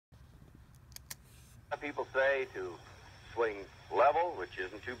People say to swing level, which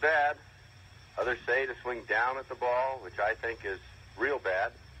isn't too bad. Others say to swing down at the ball, which I think is real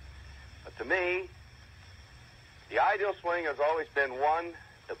bad. But to me, the ideal swing has always been one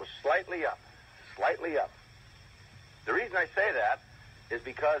that was slightly up, slightly up. The reason I say that is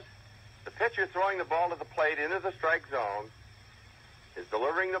because the pitcher throwing the ball to the plate into the strike zone is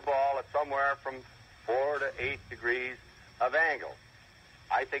delivering the ball at somewhere from 4 to 8 degrees of angle.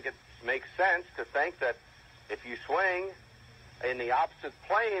 I think it makes sense to think that if you swing in the opposite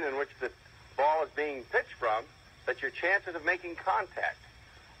plane in which the ball is being pitched from, that your chances of making contact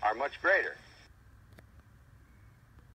are much greater.